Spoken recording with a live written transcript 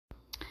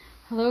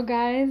Hello,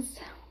 guys.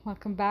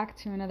 Welcome back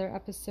to another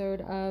episode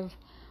of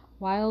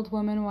Wild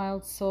Woman,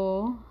 Wild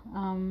Soul.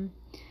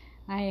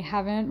 I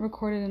haven't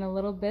recorded in a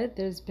little bit.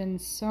 There's been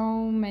so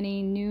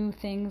many new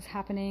things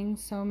happening,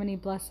 so many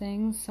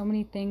blessings, so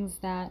many things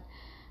that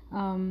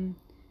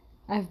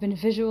I've been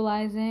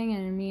visualizing,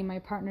 and me and my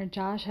partner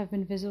Josh have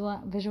been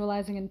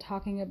visualizing and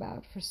talking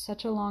about for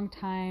such a long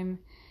time.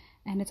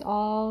 And it's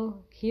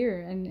all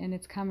here and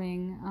it's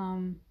coming.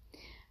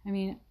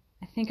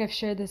 I think I've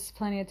shared this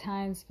plenty of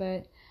times,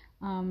 but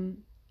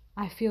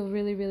I feel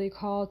really, really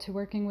called to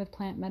working with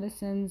plant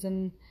medicines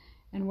and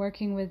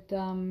working with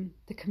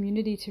the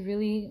community to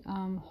really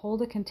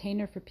hold a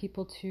container for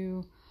people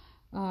to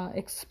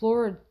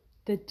explore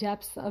the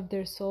depths of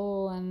their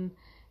soul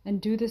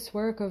and do this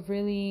work of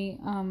really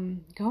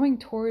going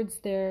towards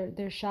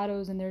their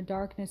shadows and their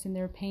darkness and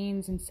their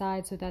pains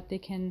inside so that they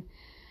can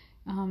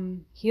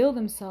heal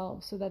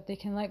themselves, so that they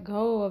can let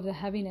go of the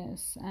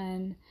heaviness.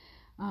 And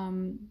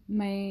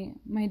my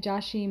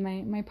Joshi,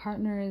 my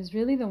partner, is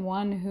really the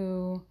one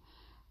who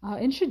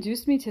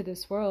introduced me to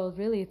this world.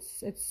 Really,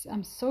 it's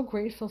I'm so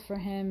grateful for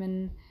him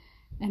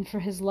and for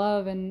his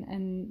love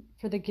and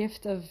for the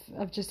gift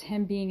of just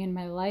him being in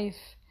my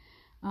life.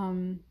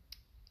 Um,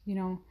 you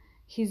know,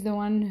 he's the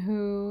one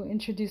who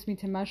introduced me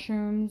to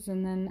mushrooms,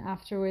 and then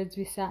afterwards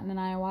we sat in an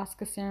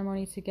ayahuasca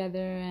ceremony together,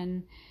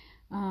 and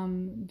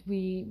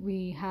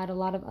we had a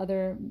lot of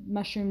other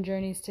mushroom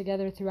journeys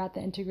together throughout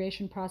the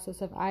integration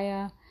process of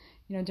Aya.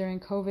 During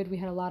COVID, we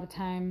had a lot of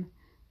time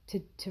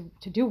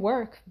to do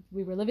work.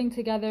 We were living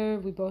together.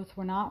 We both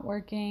were not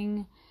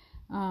working.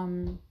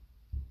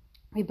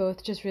 We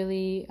both just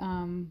really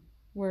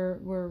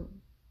were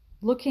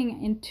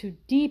looking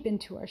deep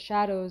into our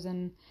shadows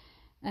and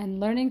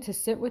learning to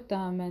sit with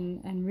them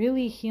and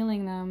really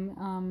healing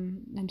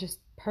them and just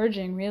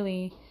purging,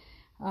 really.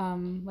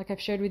 Like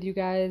I've shared with you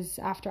guys,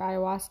 after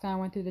ayahuasca, I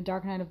went through the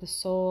dark night of the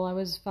soul. I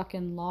was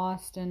fucking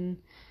lost, and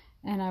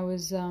I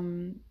was,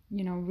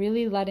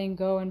 really letting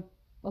go, and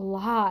a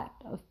lot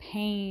of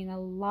pain, a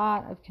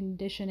lot of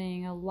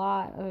conditioning, a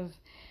lot of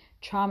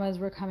traumas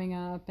were coming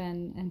up,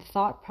 and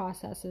thought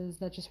processes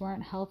that just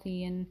weren't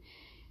healthy. And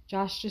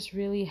Josh just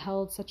really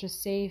held such a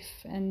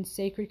safe and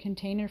sacred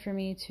container for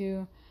me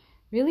to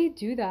really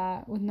do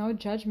that with no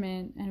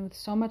judgment and with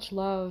so much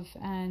love.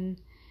 And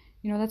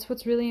that's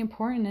what's really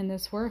important in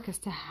this work, is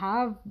to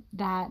have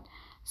that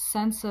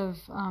sense of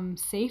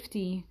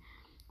safety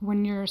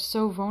when you're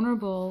so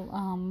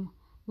vulnerable,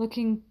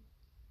 looking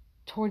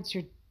towards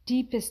your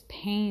deepest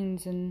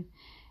pains and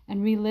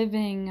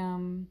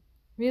reliving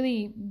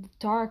really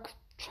dark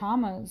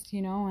traumas,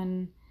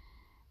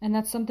 and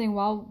that's something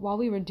while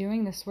we were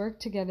doing this work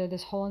together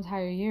this whole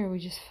entire year, we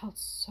just felt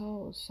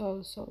so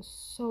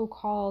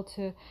called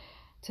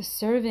to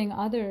serving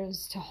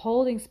others, to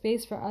holding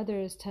space for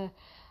others, to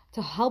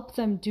help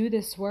them do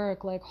this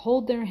work, like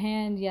hold their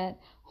hand, yet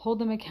hold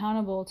them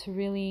accountable to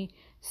really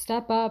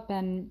step up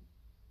and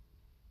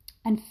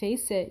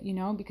face it,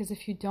 because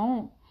if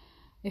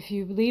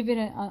you leave it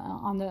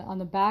on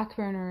the back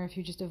burner, if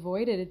you just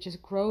avoid it, it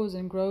just grows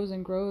and grows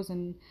and grows,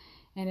 and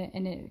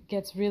it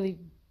gets really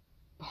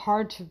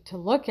hard to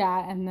look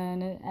at, and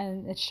then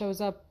it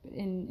shows up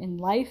in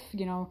life.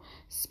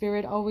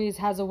 Spirit always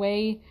has a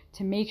way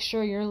to make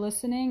sure you're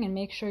listening and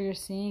make sure you're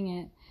seeing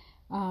it.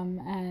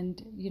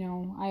 And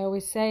I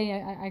always say,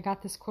 I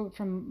got this quote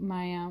from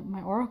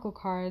my oracle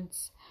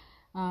cards.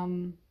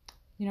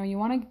 You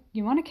want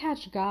to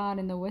catch God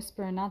in the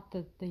whisper and not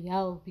the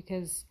yell,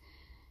 because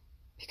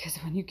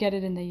when you get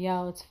it in the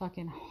yell, it's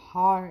fucking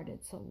hard.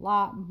 It's a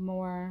lot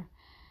more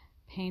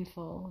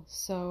painful.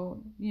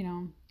 So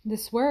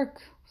this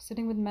work,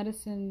 sitting with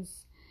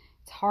medicines,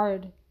 it's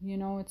hard.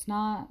 It's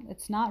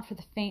not for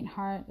the faint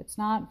heart. It's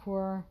not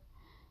for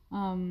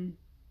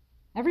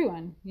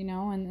everyone,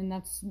 and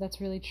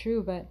that's really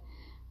true. But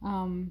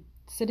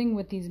sitting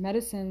with these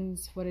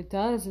medicines, what it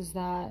does is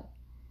that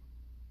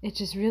it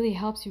just really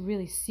helps you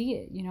really see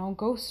it,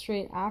 go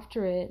straight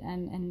after it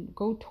and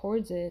go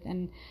towards it,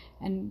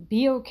 and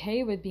be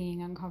okay with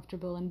being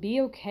uncomfortable, and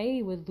be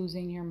okay with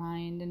losing your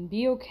mind, and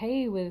be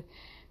okay with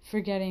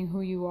forgetting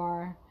who you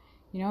are,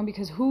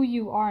 because who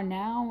you are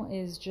now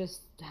is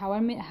just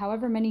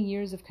however many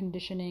years of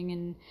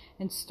conditioning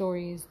and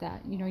stories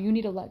that, you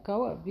need to let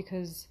go of,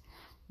 because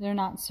they're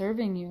not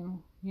serving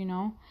you,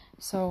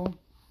 So,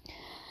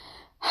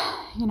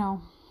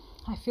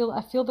 I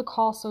feel the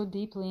call so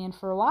deeply, and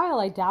for a while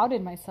I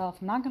doubted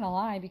myself. I'm not gonna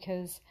lie,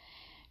 because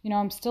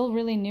I'm still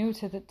really new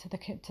to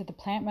the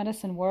plant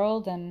medicine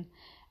world, and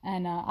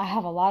I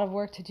have a lot of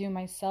work to do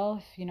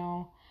myself.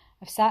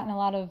 I've sat in a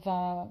lot of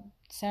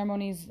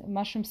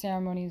mushroom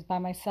ceremonies by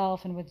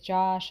myself and with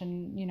Josh,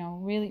 and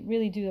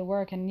really do the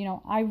work. And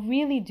I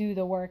really do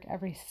the work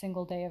every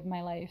single day of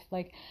my life.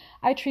 Like,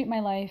 I treat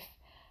my life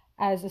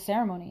as a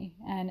ceremony,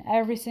 and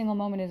every single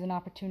moment is an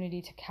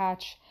opportunity to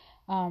catch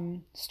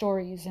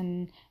stories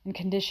and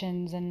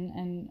conditions,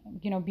 and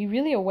be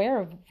really aware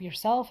of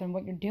yourself and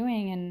what you're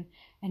doing,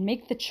 and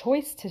make the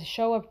choice to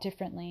show up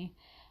differently.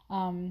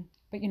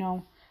 But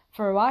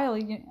for a while,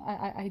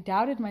 I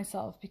doubted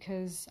myself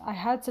because I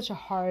had such a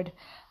hard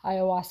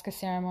ayahuasca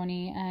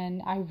ceremony,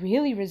 and I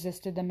really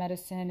resisted the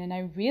medicine, and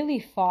I really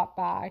fought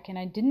back, and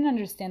I didn't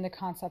understand the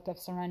concept of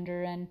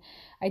surrender, and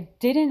I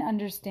didn't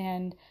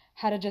understand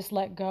how to just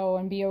let go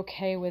and be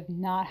okay with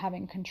not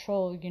having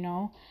control,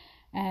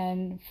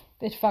 and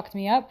it fucked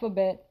me up a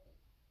bit.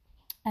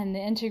 And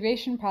the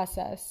integration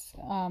process,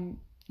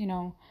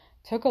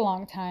 took a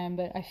long time,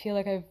 but I feel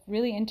like I've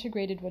really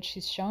integrated what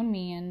she's shown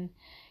me. And,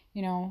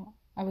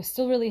 I was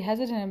still really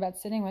hesitant about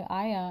sitting with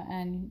Aya,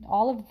 and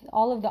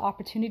all of the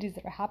opportunities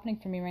that are happening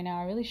for me right now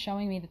are really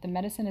showing me that the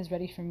medicine is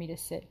ready for me to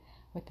sit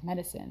with the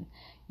medicine,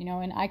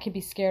 and I could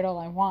be scared all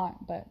I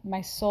want, but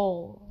my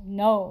soul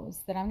knows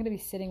that I'm going to be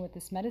sitting with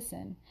this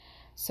medicine.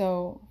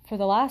 So for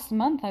the last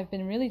month, I've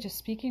been really just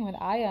speaking with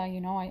Aya.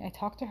 I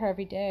talk to her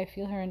every day. I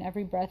feel her in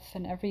every breath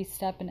and every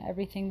step and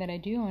everything that I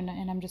do. And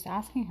I'm just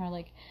asking her,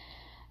 like,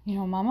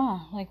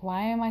 Mama, like,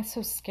 why am I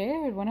so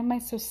scared? What am I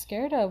so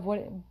scared of?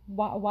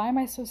 Why am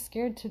I so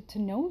scared to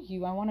know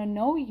you? I want to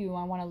know you.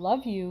 I want to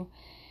love you.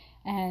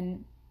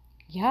 And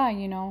yeah,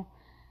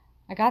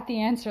 I got the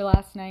answer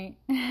last night.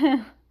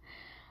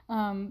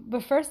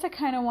 But first I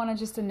kind of want to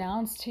just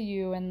announce to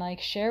you and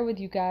like share with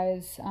you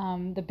guys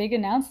the big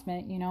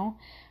announcement.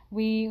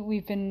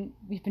 We've been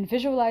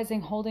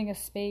visualizing holding a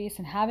space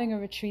and having a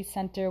retreat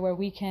center where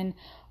we can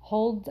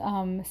hold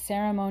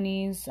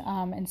ceremonies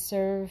and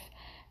serve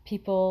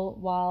people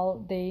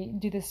while they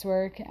do this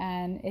work,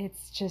 and it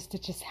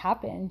just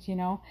happened.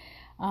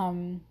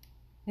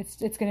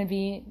 It's going to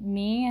be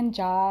me and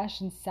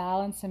Josh and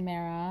Sal and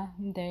Samara.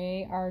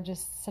 They are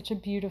just such a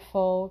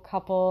beautiful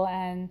couple,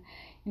 and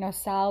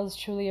Sal is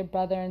truly a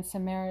brother, and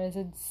Samara is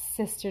a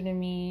sister to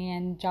me,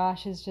 and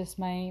Josh is just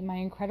my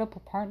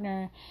incredible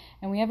partner.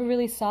 And we have a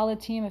really solid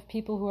team of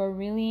people who are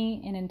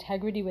really in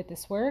integrity with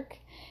this work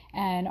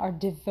and are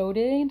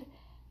devoted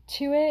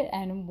to it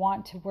and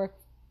want to work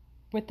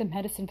with the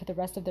medicine for the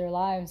rest of their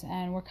lives.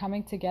 And we're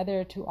coming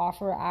together to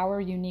offer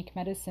our unique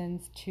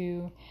medicines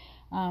to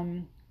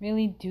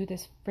really do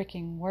this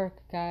freaking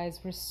work, guys.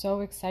 We're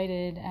so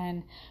excited,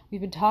 and we've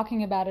been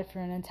talking about it for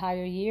an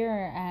entire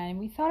year, and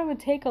we thought it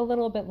would take a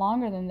little bit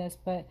longer than this,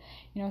 but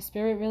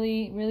Spirit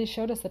really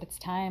showed us that it's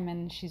time,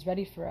 and she's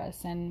ready for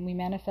us. And we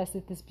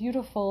manifested this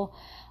beautiful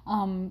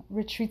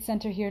retreat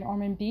center here at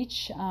Ormond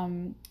Beach.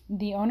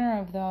 The owner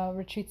of the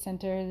retreat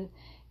center,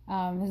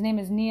 his name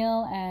is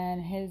Neil,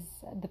 and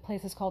the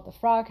place is called the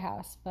Frog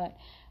House, but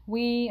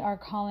we are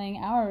calling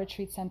our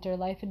retreat center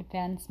Life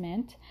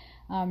Advancement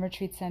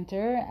Retreat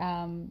Center,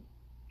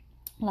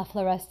 La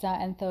Floresta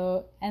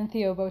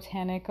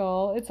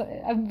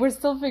Entheobotanical. We're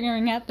still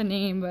figuring out the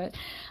name, but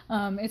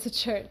it's a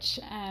church,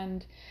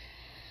 and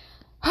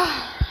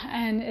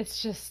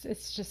it's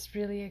just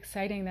really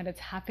exciting that it's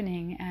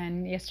happening.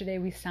 And yesterday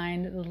we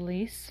signed the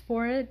lease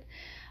for it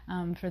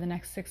for the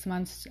next 6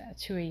 months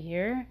to a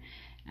year.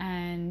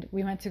 And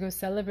we went to go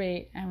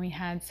celebrate, and we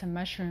had some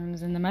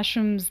mushrooms, and the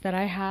mushrooms that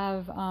I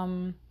have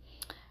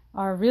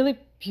are really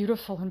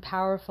beautiful and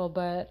powerful.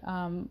 But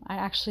I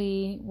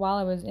actually, while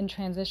I was in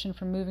transition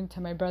from moving to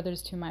my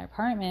brother's to my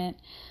apartment,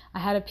 I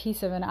had a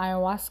piece of an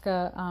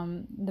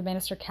ayahuasca, the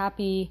Banister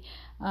Capi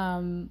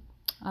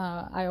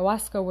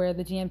ayahuasca, where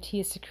the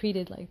DMT is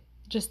secreted, like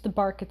just the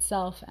bark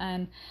itself,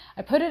 and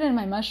I put it in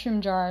my mushroom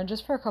jar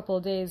just for a couple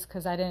of days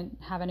because I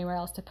didn't have anywhere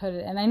else to put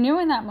it. And I knew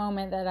in that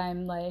moment that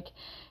I'm like,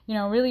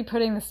 really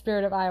putting the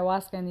spirit of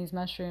ayahuasca in these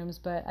mushrooms,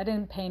 but I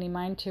didn't pay any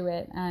mind to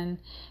it. And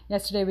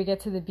yesterday we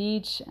get to the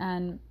beach,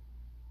 and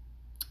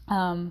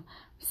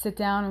sit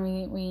down,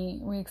 and we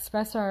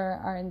express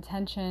our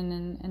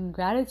intention and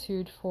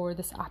gratitude for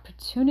this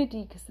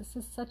opportunity, because this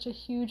is such a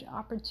huge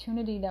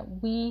opportunity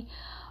that we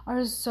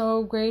are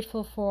so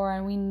grateful for,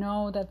 and we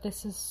know that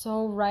this is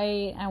so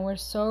right, and we're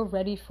so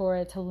ready for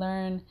it to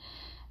learn.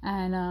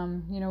 And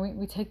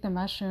we take the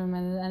mushroom,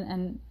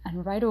 and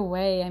right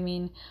away, I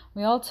mean,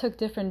 we all took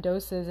different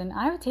doses, and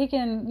I've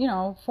taken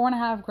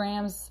 4.5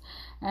 grams,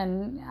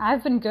 and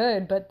I've been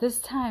good, but this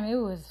time it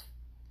was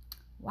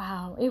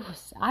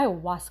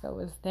ayahuasca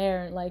was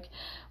there. Like,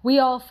 we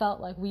all felt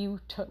like we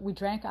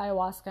drank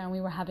ayahuasca, and we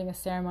were having a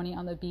ceremony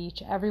on the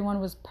beach. Everyone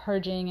was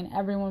purging, and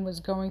everyone was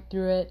going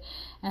through it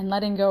and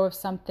letting go of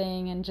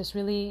something, and just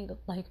really,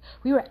 like,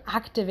 we were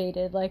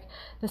activated. Like,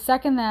 the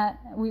second that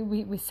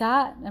we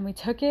sat and we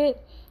took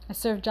it, I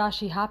served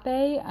Joshi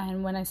hape,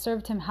 and when I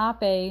served him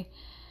hape,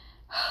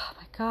 oh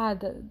my God,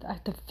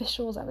 the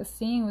visuals I was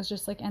seeing was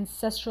just like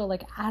ancestral,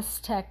 like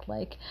Aztec,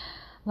 like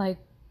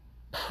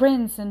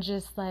prints, and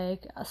just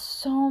like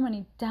so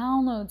many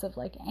downloads of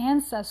like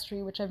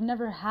ancestry, which I've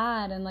never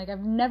had. And like,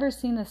 I've never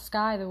seen the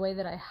sky the way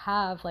that I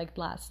have. Like,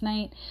 last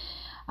night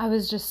I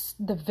was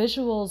just, the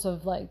visuals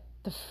of like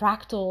the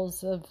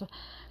fractals of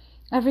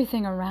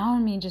everything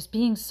around me just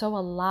being so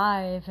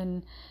alive,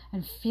 and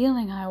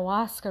feeling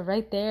ayahuasca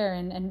right there,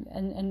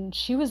 and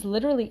she was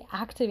literally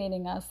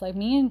activating us. Like,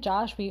 me and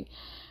Josh, we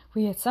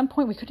at some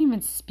point we couldn't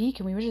even speak,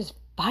 and we were just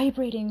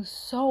vibrating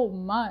so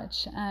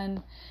much.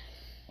 And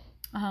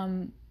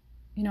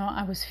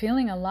I was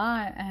feeling a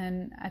lot,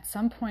 and at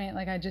some point,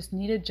 like, I just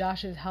needed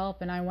Josh's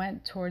help, and I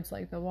went towards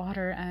like the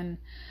water, and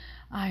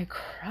I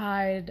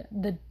cried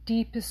the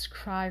deepest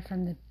cry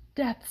from the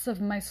depths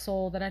of my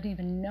soul that I didn't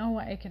even know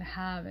I could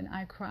have. And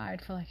I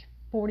cried for like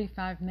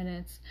 45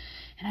 minutes,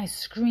 and I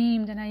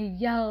screamed and I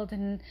yelled,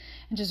 and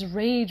just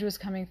rage was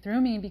coming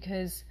through me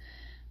because,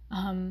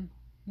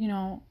 you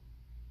know,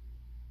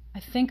 I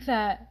think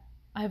that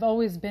I've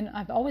always been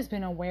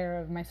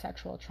aware of my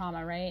sexual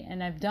trauma, right?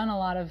 And I've done a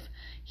lot of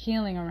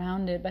healing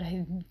around it, but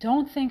I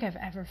don't think I've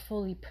ever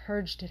fully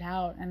purged it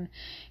out. And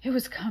it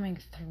was coming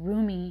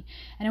through me.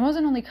 And it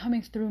wasn't only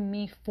coming through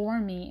me for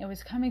me, it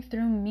was coming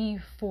through me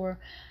for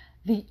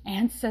the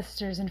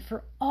ancestors, and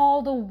for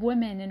all the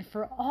women, and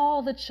for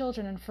all the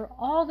children, and for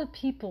all the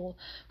people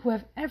who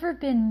have ever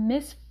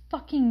been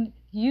fucking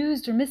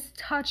used or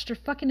mistouched or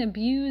fucking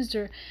abused,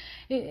 or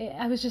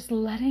I was just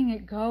letting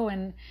it go,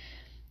 and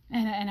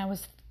I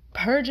was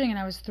purging, and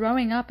I was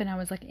throwing up, and I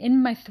was like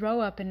in my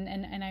throw up,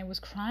 and I was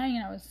crying,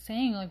 and I was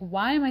saying, like,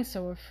 why am I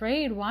so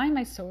afraid? Why am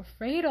I so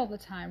afraid all the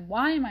time?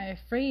 Why am I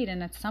afraid?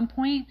 And at some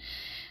point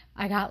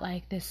I got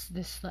like this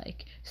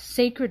like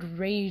sacred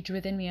rage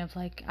within me of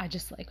like, I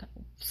just like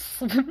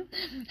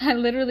I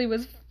literally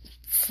was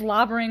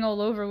slobbering all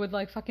over with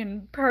like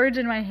fucking purge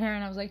in my hair,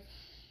 and I was like,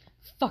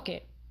 fuck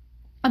it,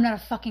 I'm not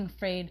a fucking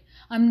afraid.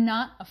 I'm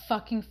not a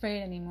fucking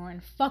afraid anymore.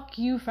 And fuck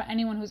you for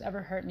anyone who's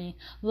ever hurt me.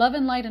 Love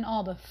and light and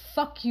all, but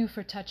fuck you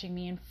for touching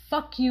me. And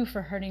fuck you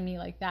for hurting me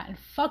like that. And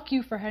fuck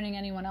you for hurting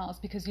anyone else.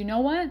 Because you know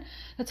what?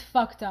 That's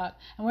fucked up.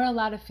 And we're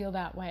allowed to feel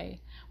that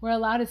way. We're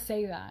allowed to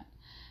say that.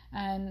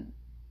 And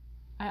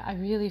I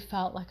really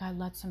felt like I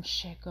let some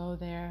shit go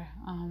there.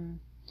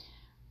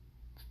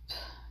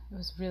 It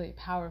was really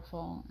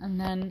powerful.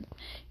 And then,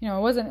 it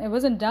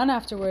wasn't done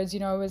afterwards. It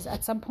was,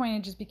 at some point,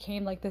 it just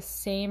became like the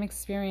same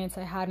experience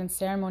I had in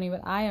ceremony with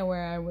Aya,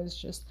 where I was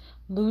just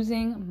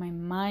losing my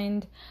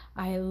mind.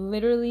 I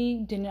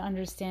literally didn't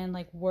understand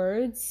like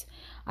words.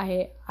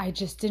 I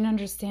just didn't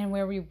understand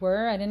where we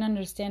were. I didn't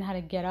understand how to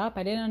get up.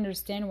 I didn't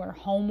understand where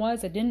home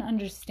was. I didn't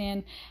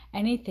understand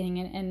anything.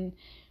 And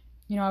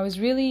I was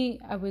really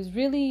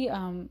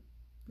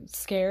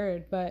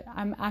scared, but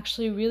I'm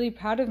actually really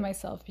proud of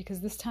myself,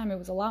 because this time it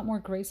was a lot more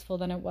graceful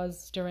than it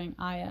was during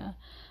Aya.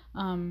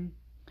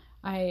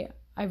 I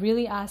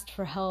really asked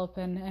for help,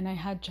 and I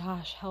had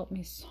Josh help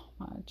me so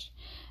much,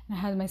 and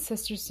I had my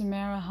sister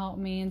Samara help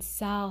me, and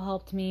Sal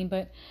helped me,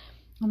 but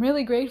I'm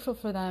really grateful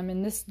for them.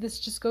 And this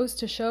just goes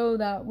to show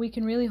that we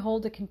can really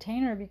hold a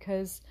container,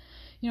 because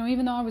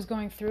even though I was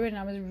going through it and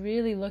I was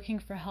really looking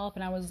for help,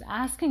 and I was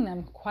asking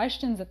them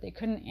questions that they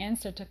couldn't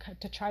answer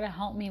to try to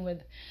help me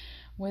with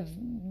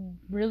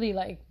really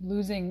like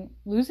losing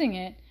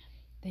it,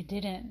 they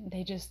didn't.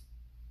 They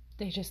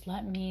just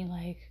let me,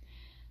 like,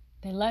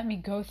 they let me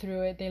go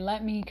through it. They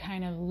let me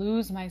kind of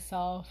lose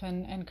myself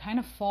and kind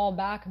of fall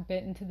back a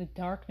bit into the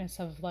darkness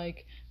of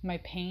like my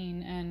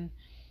pain, and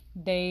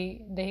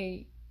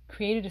they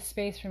created a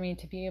space for me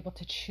to be able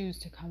to choose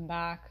to come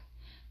back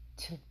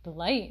to the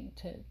light,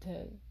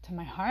 to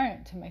my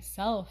heart, to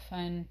myself.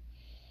 And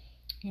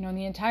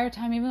the entire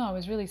time, even though I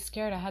was really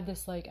scared,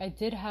 I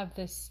did have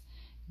this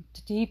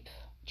deep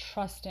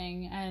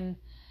trusting, and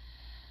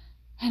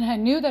I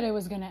knew that it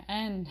was going to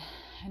end,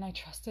 and I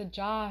trusted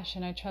Josh,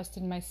 and I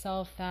trusted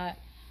myself that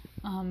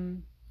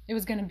it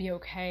was going to be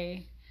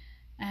okay.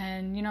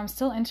 And I'm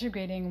still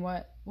integrating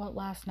what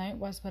last night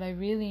was, but I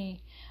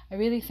really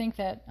think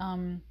that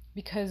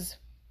because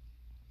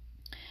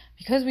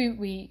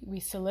we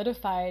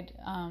solidified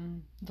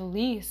the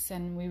lease,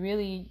 and we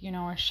really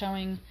are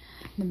showing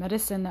the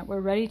medicine that we're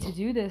ready to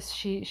do this.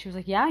 She was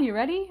like, yeah, you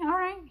ready? All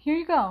right, here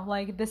you go.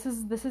 Like, this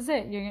is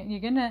it. You're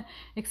gonna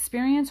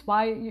experience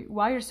why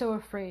you're so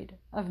afraid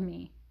of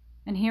me,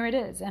 and here it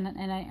is. And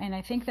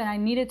I think that I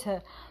needed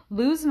to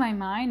lose my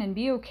mind and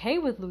be okay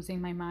with losing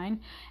my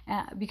mind,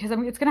 because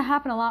it's gonna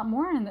happen a lot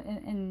more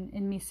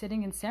in me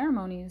sitting in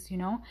ceremonies,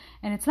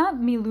 And it's not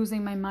me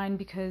losing my mind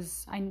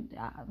because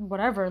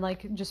whatever,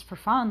 like, just for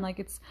fun. Like,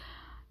 it's,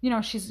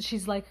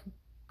 she's like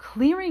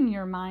clearing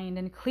your mind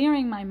and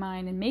clearing my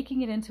mind and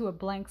making it into a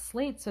blank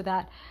slate, so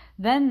that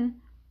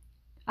then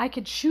I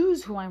could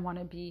choose who I want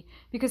to be.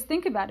 Because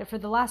think about it, for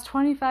the last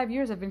 25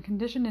 years, I've been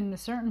conditioned in a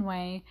certain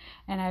way,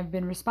 and I've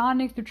been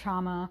responding through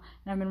trauma,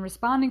 and I've been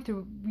responding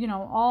through,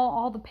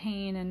 all the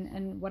pain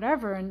and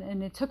whatever.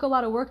 And it took a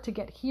lot of work to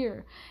get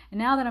here. And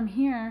now that I'm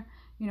here,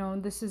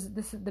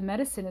 the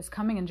medicine is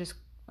coming and just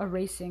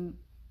erasing,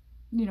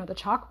 the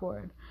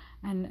chalkboard,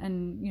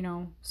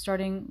 and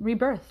starting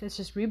rebirth. It's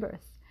just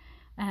rebirth.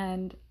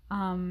 And,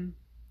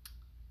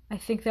 I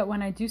think that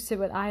when I do sit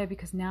with Aya,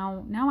 because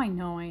now I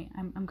know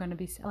I'm going to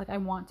be, like, I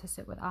want to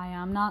sit with Aya.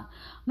 I'm not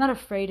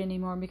afraid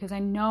anymore, because I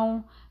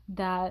know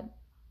that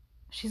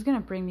she's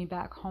going to bring me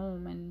back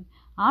home, and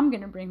I'm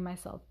going to bring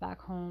myself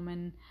back home.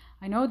 And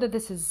I know that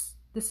this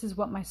is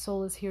what my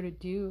soul is here to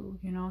do,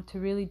 to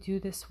really do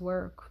this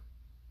work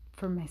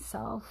for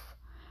myself,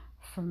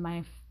 for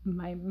my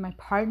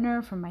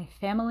partner, for my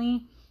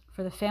family,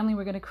 for the family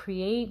we're going to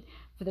create,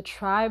 for the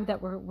tribe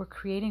that we're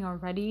creating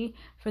already,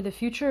 for the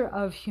future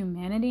of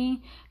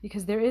humanity,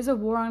 because there is a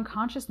war on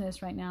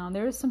consciousness right now.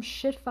 There is some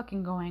shit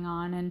fucking going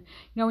on, and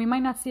we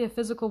might not see a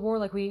physical war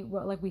like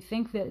we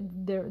think that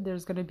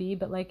there's going to be,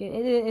 but like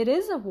it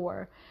is a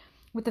war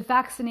with the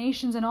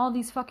vaccinations and all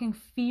these fucking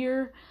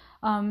fear,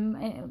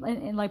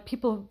 and like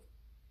people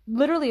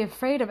literally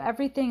afraid of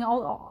everything.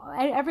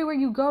 Everywhere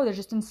you go, they're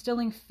just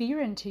instilling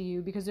fear into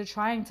you because they're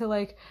trying to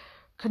like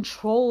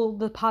control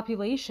the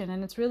population,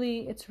 and it's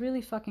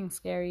really fucking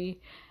scary.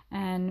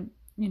 And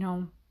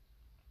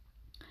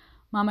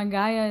Mama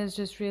Gaia is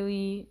just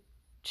really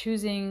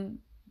choosing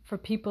for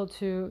people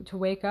to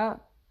wake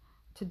up,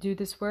 to do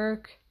this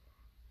work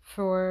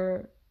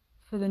for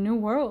the new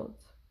world,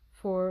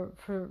 for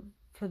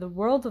the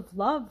world of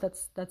love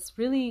that's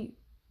really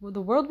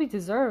the world we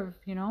deserve,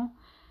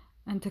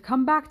 and to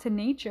come back to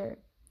nature,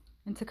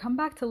 and to come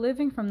back to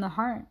living from the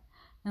heart,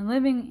 and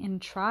living in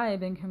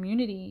tribe and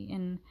community,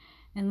 and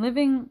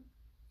living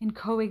in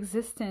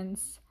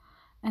coexistence,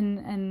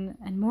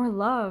 and more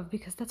love,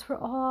 because that's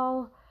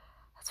what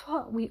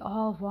we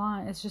all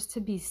want, is just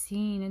to be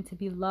seen and to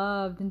be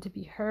loved and to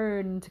be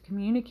heard and to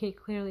communicate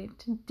clearly,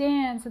 to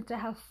dance and to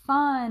have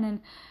fun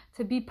and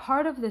to be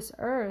part of this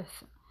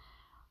earth.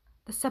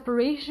 The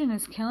separation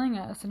is killing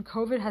us, and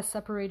COVID has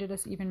separated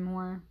us even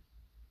more.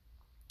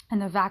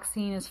 And the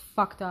vaccine is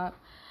fucked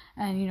up.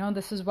 And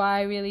this is why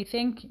I really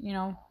think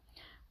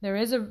there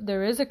is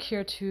a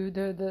cure to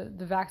the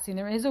vaccine.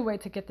 There is a way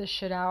to get this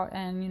shit out,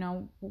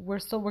 and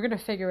we're gonna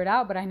figure it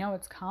out. But I know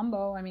it's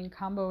Kambo. I mean,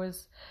 Kambo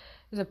is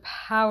a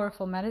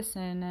powerful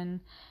medicine, and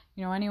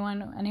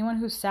anyone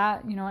who's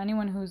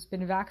anyone who's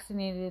been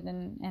vaccinated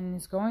and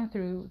is going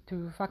through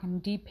fucking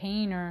deep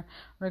pain or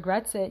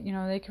regrets it,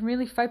 they can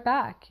really fight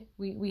back.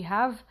 We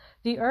have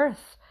the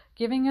earth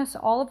giving us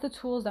all of the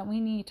tools that we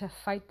need to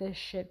fight this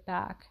shit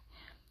back,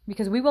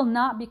 because we will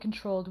not be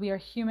controlled. We are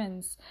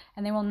humans,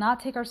 and they will not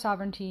take our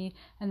sovereignty,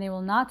 and they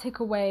will not take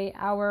away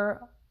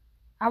our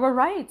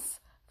rights.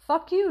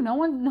 Fuck you. No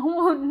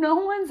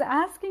one's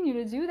asking you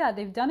to do that.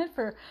 They've done it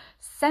for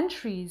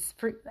centuries,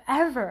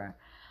 forever.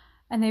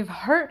 And they've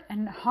hurt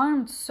and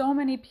harmed so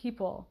many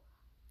people.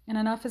 And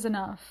enough is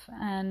enough.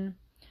 And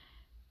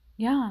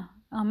yeah,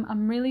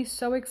 I'm really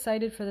so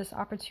excited for this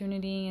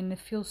opportunity, and it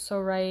feels so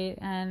right.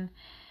 And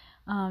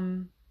I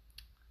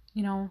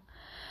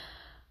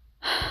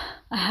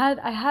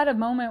had a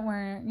moment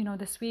where,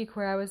 this week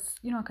where I was,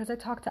 because I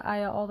talk to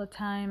Aya all the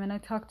time, and I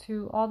talk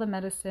to all the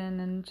medicine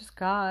and just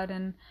God,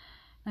 and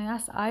I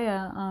asked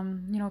Aya,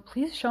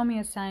 please show me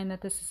a sign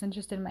that this isn't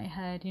just in my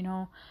head,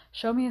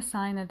 show me a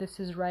sign that this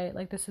is right,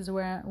 like this is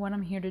what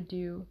I'm here to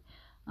do,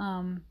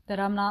 that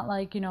I'm not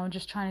like,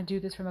 just trying to do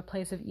this from a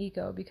place of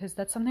ego, because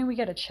that's something we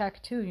got to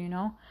check too,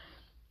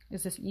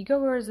 Is this ego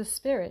or is this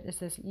spirit? Is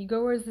this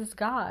ego or is this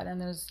God? And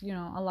there's,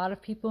 a lot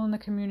of people in the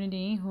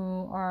community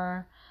who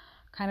are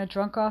kind of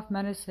drunk off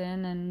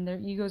medicine, and their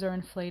egos are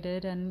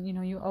inflated, and,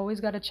 you always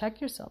got to check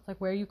yourself,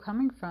 like, where are you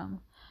coming from?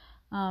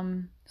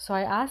 So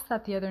I asked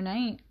that the other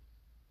night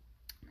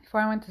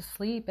before I went to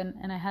sleep,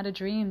 and I had a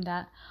dream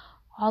that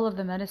all of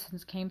the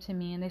medicines came to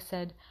me, and they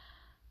said,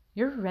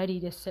 you're ready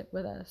to sit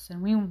with us,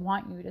 and we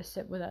want you to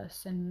sit with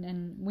us,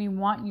 and we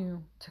want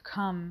you to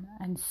come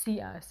and see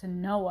us and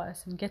know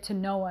us and get to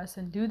know us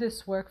and do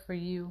this work for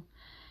you,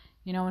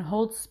 and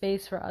hold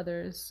space for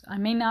others. I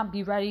may not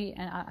be ready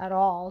at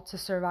all to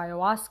serve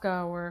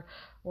ayahuasca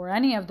or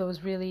any of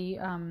those really,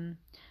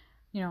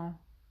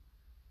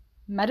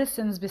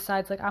 medicines,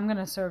 besides like I'm going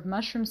to serve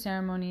mushroom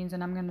ceremonies,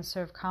 and I'm going to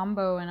serve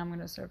Kambo, and I'm going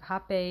to serve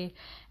Hape,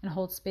 and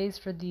hold space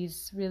for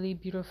these really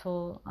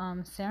beautiful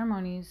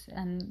ceremonies,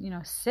 and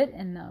sit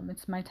in them.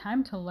 It's my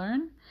time to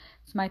learn.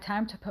 It's my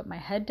time to put my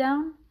head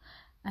down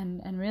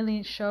and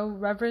really show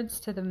reverence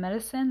to the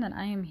medicine, that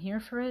I am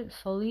here for it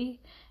fully,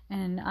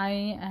 and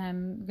I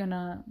am going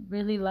to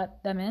really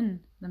let them in,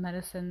 the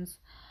medicines.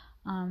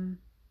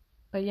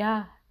 But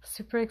yeah,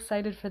 super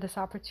excited for this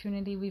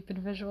opportunity. We've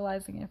been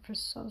visualizing it for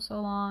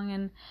so long,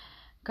 and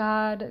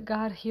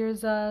God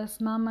hears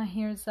us, Mama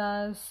hears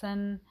us,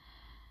 and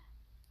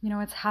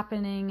it's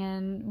happening,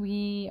 and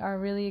we are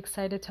really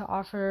excited to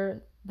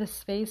offer this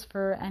space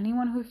for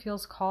anyone who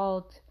feels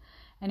called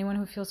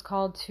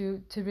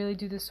to really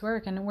do this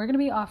work. And we're going to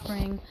be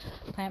offering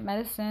plant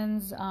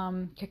medicines,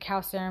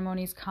 cacao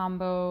ceremonies,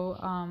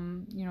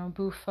 Kambo,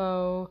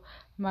 bufo,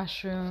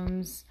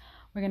 mushrooms.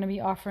 We're going to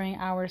be offering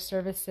our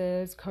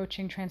services,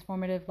 coaching,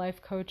 transformative life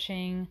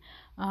coaching,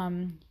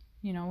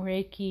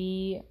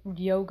 Reiki,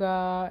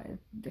 yoga,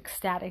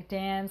 ecstatic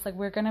dance. Like,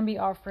 we're going to be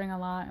offering a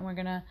lot, and we're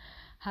going to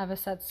have a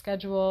set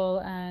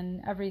schedule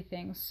and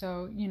everything.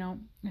 So,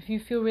 if you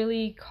feel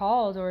really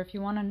called, or if you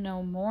want to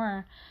know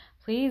more,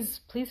 please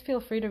feel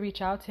free to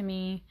reach out to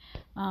me.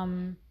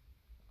 My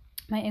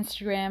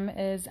Instagram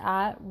is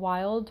at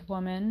Wild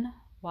Woman,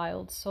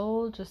 Wild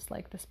Soul, just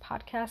like this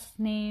podcast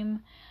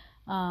name.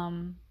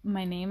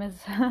 My name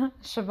is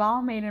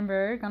Cheval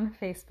Maidenberg on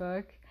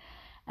Facebook,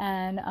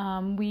 and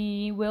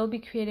we will be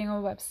creating a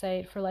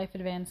website for life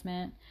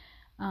advancement.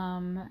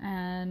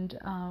 And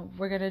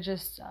we're going to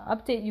just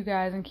update you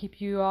guys and keep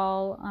you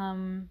all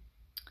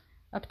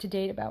up to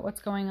date about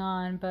what's going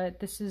on. But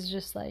this is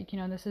just like,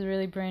 this is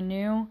really brand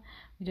new.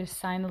 We just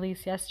signed the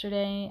lease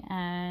yesterday,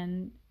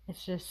 and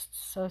it's just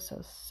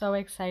so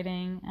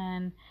exciting.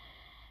 And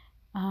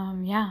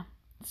yeah,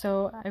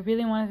 so I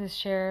really wanted to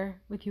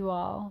share with you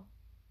all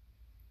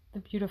the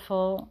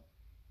beautiful,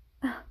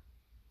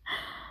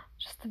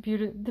 just the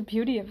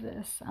beauty of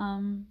this.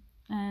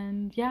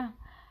 And yeah,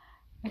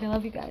 I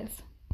love you guys.